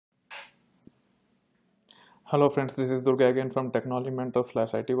Hello friends, this is Durga again from Technology Mentor /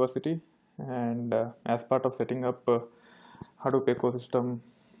 ITversity, and as part of setting up Hadoop ecosystem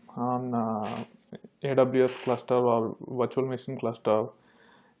on AWS cluster or virtual machine cluster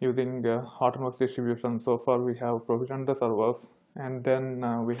using Hortonworks distribution. So far we have provisioned the servers, and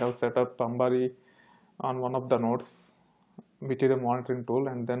then we have set up Ambari on one of the nodes, which is a monitoring tool,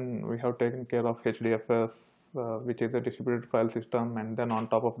 and then we have taken care of HDFS, which is a distributed file system, and then on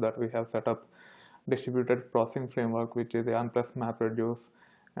top of that we have set up distributed processing framework, which is the Unpress MapReduce,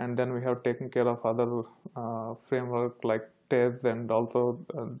 and then we have taken care of other framework like TEZ, and also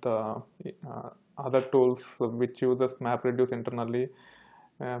the other tools which uses MapReduce internally,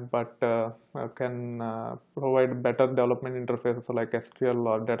 but can provide better development interfaces like SQL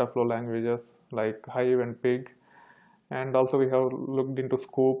or data flow languages like Hive and Pig. And also we have looked into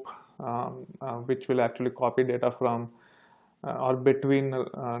Scoop, which will actually copy data from or between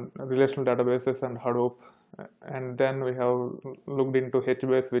relational databases and Hadoop. And then we have looked into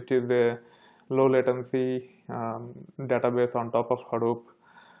HBase, which is a low latency database on top of Hadoop.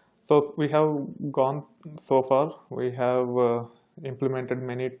 So we have gone so far. We have implemented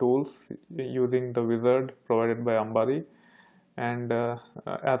many tools using the wizard provided by Ambari. And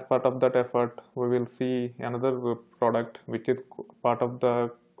as part of that effort, we will see another product which is part of the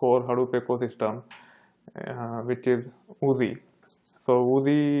core Hadoop ecosystem, which is Oozie. So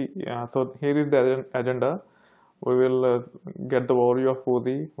Oozie, so here is the agenda. We will get the overview of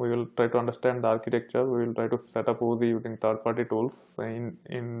Oozie. We will try to understand the architecture. We will try to set up Oozie using third-party tools.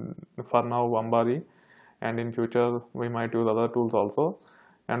 In for now Ambari, and in future we might use other tools also.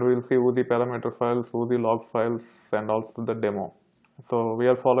 And we will see Oozie parameter files, Oozie log files, and also the demo. So we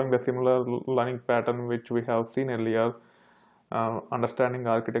are following the similar learning pattern which we have seen earlier. Understanding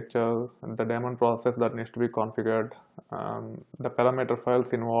architecture, the daemon process that needs to be configured, the parameter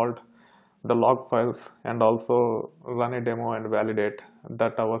files involved, the log files, and also run a demo and validate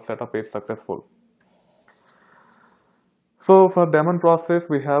that our setup is successful. So for daemon process,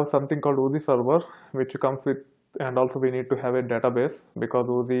 we have something called Oozie server, which comes with, and also we need to have a database because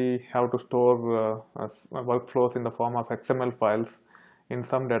Oozie have to store workflows in the form of XML files in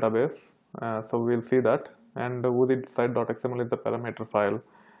some database. So we'll see that. And Oozie site.xml is the parameter file,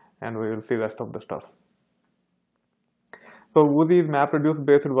 and we will see rest of the stuff. So Oozie is MapReduce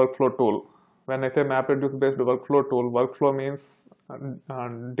based workflow tool. When I say MapReduce based workflow tool, workflow means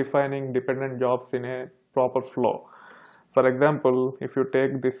defining dependent jobs in a proper flow. For example, if you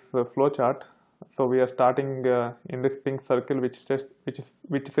take this flow chart, so we are starting in this pink circle which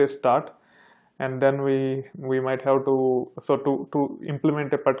says start, and then we might have to, so to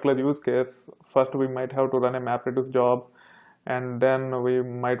implement a particular use case, first we might have to run a MapReduce job, and then we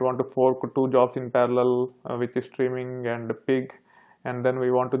might want to fork two jobs in parallel, which is streaming and Pig, and then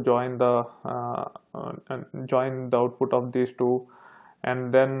we want to join the output of these two,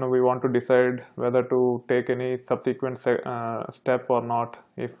 and then we want to decide whether to take any subsequent step or not.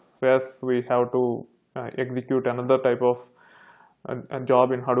 If yes, we have to execute another type of a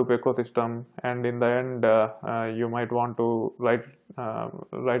job in Hadoop ecosystem, and in the end you might want to write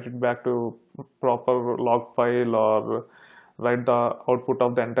it back to proper log file or write the output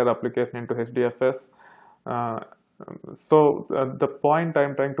of the entire application into HDFS. So the point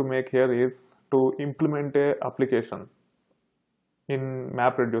I'm trying to make here is to implement a application in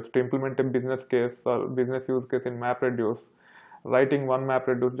MapReduce, to implement a business case or business use case in MapReduce. Writing one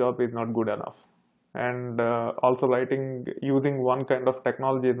MapReduce job is not good enough, and also writing using one kind of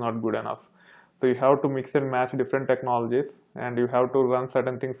technology is not good enough. So you have to mix and match different technologies, and you have to run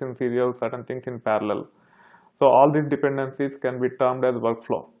certain things in serial, certain things in parallel. So all these dependencies can be termed as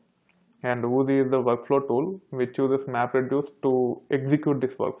workflow, and Oozie is the workflow tool which uses MapReduce to execute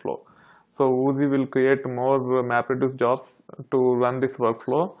this workflow. So Oozie will create more MapReduce jobs to run this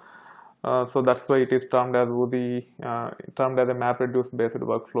workflow. So that's why it is termed as Oozie, termed as a MapReduce based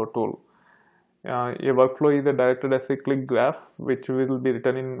workflow tool. A workflow is a directed acyclic graph which will be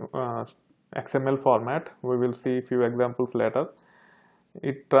written in XML format. We will see a few examples later.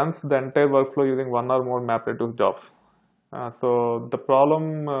 It runs the entire workflow using one or more MapReduce jobs. So the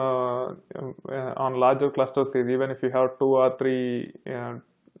problem on larger clusters is, even if you have 2 or 3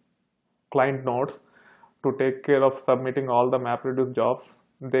 client nodes to take care of submitting all the MapReduce jobs,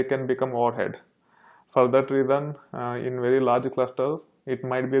 they can become overhead. For that reason, in very large clusters, it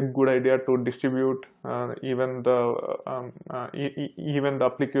might be a good idea to distribute even the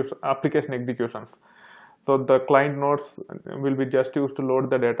application executions. So the client nodes will be just used to load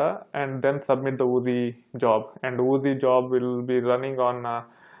the data and then submit the Oozie job, and Oozie job will be running on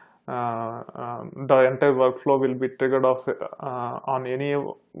the entire workflow will be triggered off on any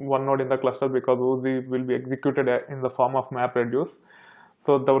one node in the cluster, because Oozie will be executed in the form of MapReduce.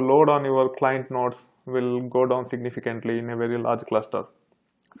 So the load on your client nodes will go down significantly in a very large cluster.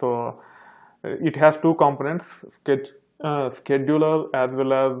 So it has two components, scheduler as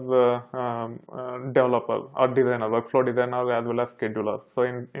well as developer or designer, workflow designer as well as scheduler. So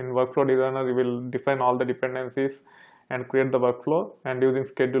in workflow designer, you will define all the dependencies and create the workflow, and using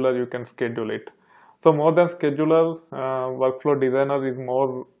scheduler you can schedule it. So more than scheduler, workflow designer is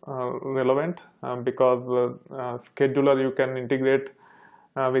more relevant, because scheduler you can integrate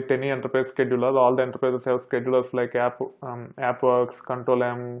with any enterprise scheduler. All the enterprises have schedulers like AppWorks,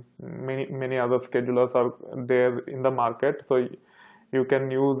 Control-M, many other schedulers are there in the market. So you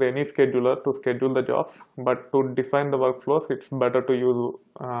can use any scheduler to schedule the jobs, but to define the workflows, it's better to use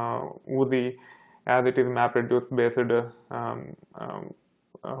Oozie, as it is MapReduce based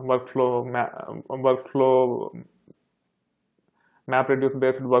MapReduce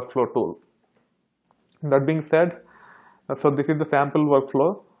based workflow tool. That being said, so this is the sample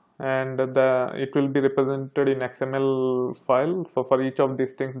workflow, and it will be represented in XML file. So for each of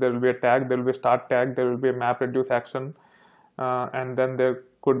these things, there will be a tag, there will be a start tag, there will be a MapReduce action, and then there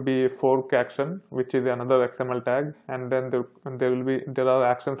could be a fork action, which is another XML tag, and then there are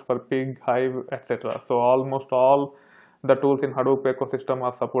actions for pig, hive, etc. So almost all the tools in Hadoop ecosystem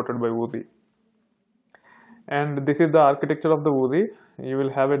are supported by Oozie. And this is the architecture of the Oozie. You will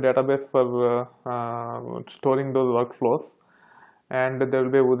have a database for storing those workflows, and there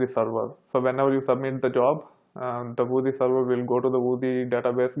will be a Oozie server. So whenever you submit the job, the Oozie server will go to the Oozie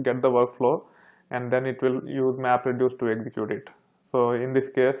database, get the workflow, and then it will use MapReduce to execute it. So in this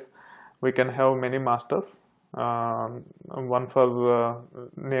case, we can have many masters, one for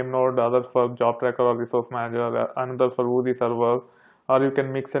name node, other for job tracker or resource manager, another for Oozie server, or you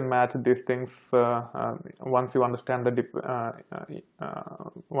can mix and match these things once you understand the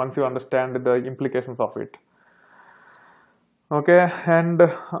implications of it. Okay, and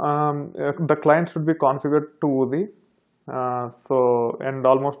the client should be configured to Oozie. And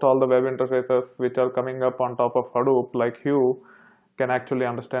almost all the web interfaces which are coming up on top of Hadoop, like Hue, can actually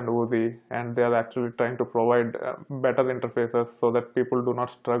understand Oozie, and they are actually trying to provide better interfaces so that people do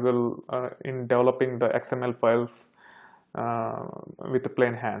not struggle in developing the XML files with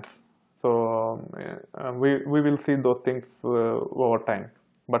plain hands. So we will see those things over time,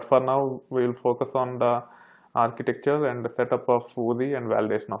 but for now we will focus on the architecture and the setup of Oozie and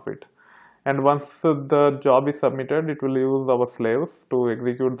validation of it. And once the job is submitted, it will use our slaves to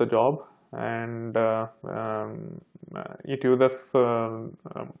execute the job, and it uses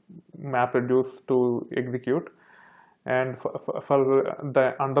MapReduce to execute. And for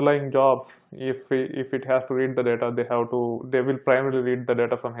the underlying jobs, if it has to read the data, they will primarily read the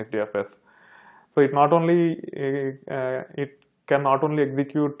data from HDFS. So it can not only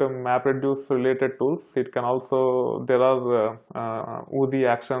execute MapReduce related tools, it can also, there are Oozie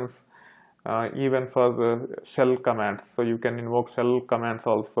actions even for the shell commands. So you can invoke shell commands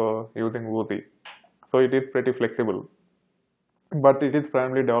also using Oozie. So it is pretty flexible, but it is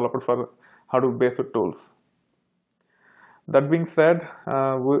primarily developed for Hadoop based tools. That being said,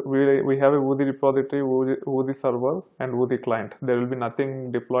 we have a Oozie repository, Oozie server, and Oozie client. There will be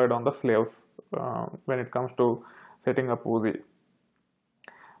nothing deployed on the slaves when it comes to setting up Oozie.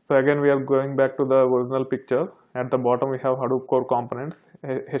 So again, we are going back to the original picture. At the bottom, we have Hadoop core components,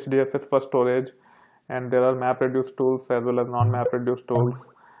 HDFS for storage, and there are MapReduce tools as well as non-MapReduce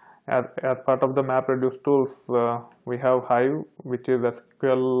tools. As part of the MapReduce tools, we have Hive, which is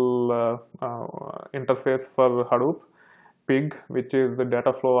SQL interface for Hadoop. Pig, which is the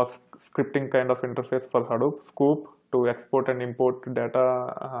data flow or scripting kind of interface for Hadoop. Scoop, to export and import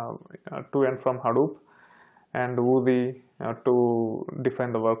data to and from Hadoop. And Oozie to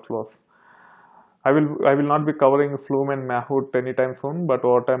define the workflows. I will not be covering Flume and Mahout anytime soon, but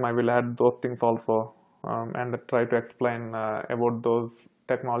over time I will add those things also and try to explain about those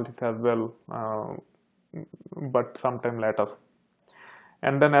technologies as well, but sometime later.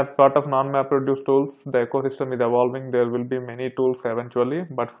 And then as part of non-MapReduce tools, the ecosystem is evolving. There will be many tools eventually,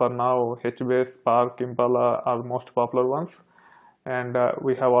 but for now, HBase, Spark, Impala are most popular ones. And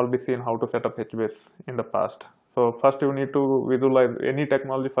we have already seen how to set up HBase in the past. So first you need to visualize any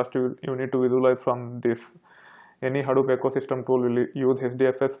technology. First you need to visualize from this. Any Hadoop ecosystem tool will use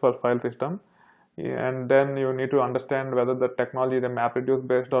HDFS for file system. And then you need to understand whether the technology is a MapReduce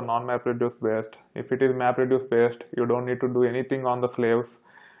based or non-MapReduce based. If it is MapReduce based, you don't need to do anything on the slaves.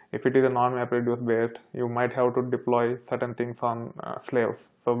 If it is a non-MapReduce based, you might have to deploy certain things on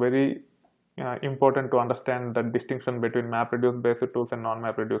slaves. So very important to understand the distinction between MapReduce based tools and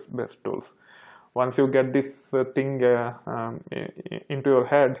non-MapReduce based tools. Once you get this thing into your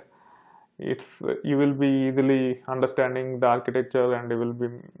head, you will be easily understanding the architecture, and you will be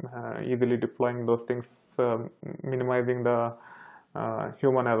easily deploying those things, minimizing the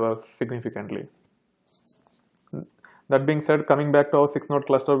human errors significantly. That being said, coming back to our 6-node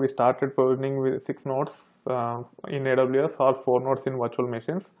cluster, we started provisioning with 6 nodes in AWS or 4 nodes in virtual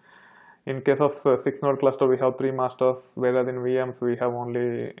machines. In case of 6-node cluster, we have 3 masters, whereas in VMs we have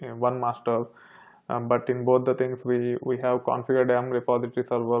only 1 master. But in both the things, we have configured M repository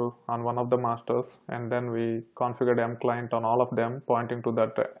server on one of the masters, and then we configured M client on all of them, pointing to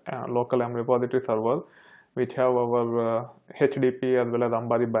that local M repository server, which have our HDP as well as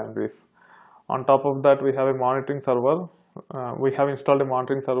Ambari binaries. On top of that, we have a monitoring server. We have installed a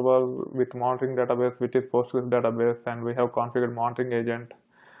monitoring server with monitoring database, which is Postgres database, and we have configured monitoring agent.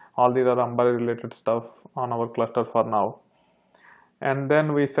 All these are Ambari related stuff on our cluster for now. And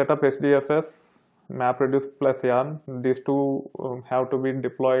then we set up HDFS, MapReduce plus Yarn. These two have to be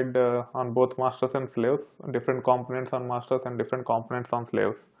deployed on both masters and slaves, different components on masters and different components on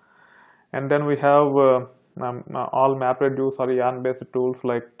slaves. And then we have all MapReduce or Yarn based tools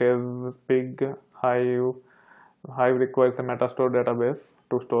like Tez, Pig, Hive. Hive requires a metastore database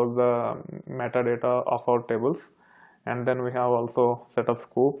to store the metadata of our tables. And then we have also set up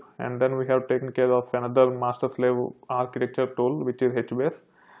Scoop. And then we have taken care of another master slave architecture tool, which is HBase,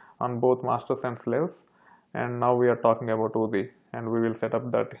 on both masters and slaves. And now we are talking about Oozie, and we will set up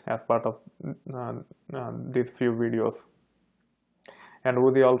that as part of these few videos. And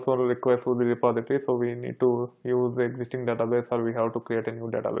Oozie also requires Oozie repository, so we need to use the existing database, or we have to create a new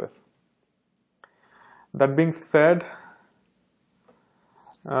database. That being said,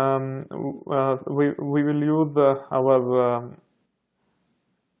 we will use our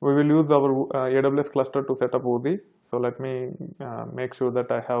AWS cluster to set up Oozie. So let me make sure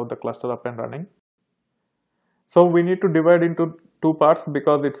that I have the cluster up and running. So we need to divide into 2 parts,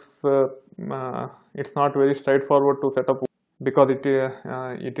 because it's not very straightforward to set up, because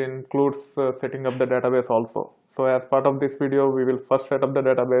it includes setting up the database also. So as part of this video, we will first set up the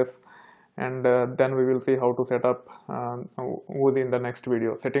database, and then we will see how to set up Oozie in the next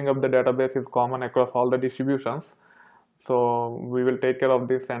video. Setting up the database is common across all the distributions, so we will take care of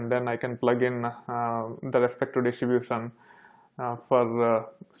this, and then I can plug in the respective distribution for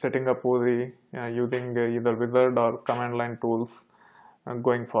setting up Oozie using either wizard or command line tools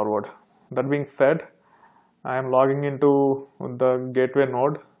going forward. That being said, I am logging into the gateway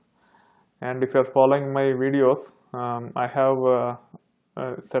node, and if you are following my videos, I have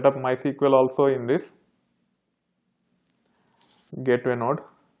set up MySQL also in this gateway node.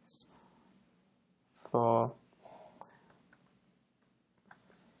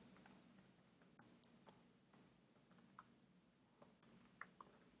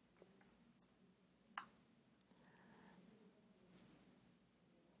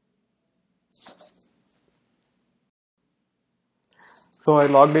 So I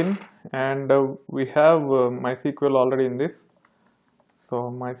logged in, and we have MySQL already in this. So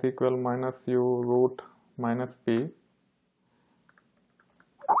MySQL -u root -p,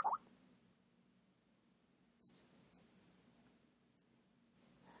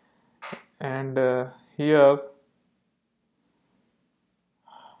 and here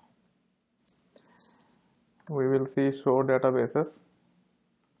we will see show databases.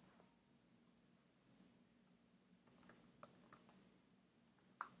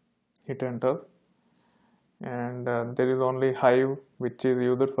 Hit enter, and there is only Hive, which is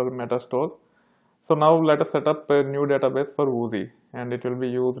used for metastore. So now let us set up a new database for Oozie, and it will be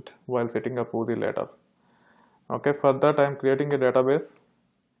used while setting up Oozie later. Okay, for that I am creating a database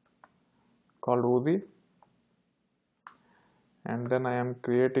called Oozie, and then I am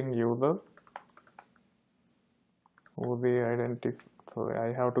creating user Oozie identity. Sorry,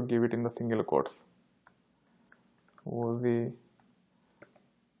 I have to give it in the single quotes. Oozie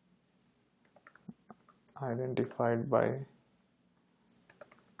identified by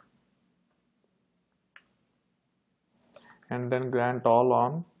and then grant all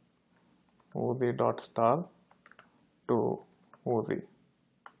on Oozie.star to Oozie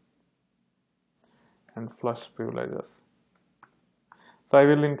and flush privileges. So I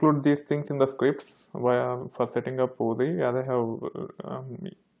will include these things in the scripts for setting up Oozie, as I have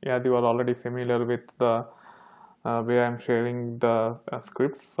as you are already familiar with the way I am sharing the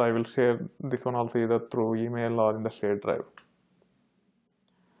scripts. I will share this one also either through email or in the shared drive.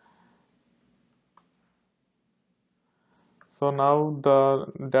 So now the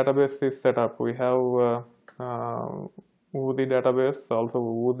database is set up. We have Oozie database, also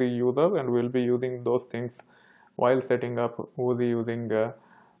Oozie user, and we'll be using those things while setting up Oozie using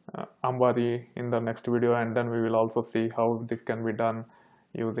Ambari in the next video, and then we will also see how this can be done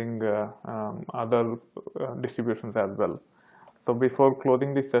using other distributions as well. So before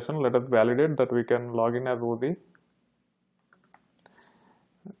closing this session, let us validate that we can log in as Oozie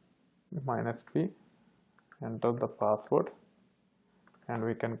 -p, enter the password, and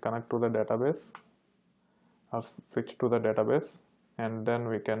we can connect to the database or switch to the database, and then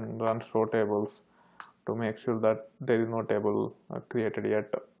we can run show tables to make sure that there is no table created yet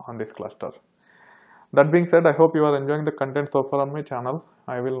on this cluster. That being said, I hope you are enjoying the content so far on my channel.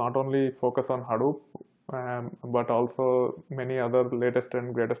 I will not only focus on Hadoop, but also many other latest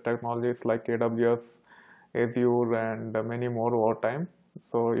and greatest technologies like AWS, Azure, and many more over time.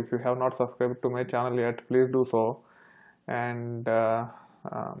 So if you have not subscribed to my channel yet, please do so. And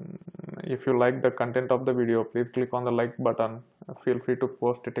if you like the content of the video, please click on the like button. Feel free to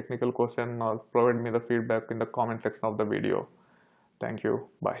post a technical question or provide me the feedback in the comment section of the video. Thank you.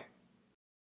 Bye.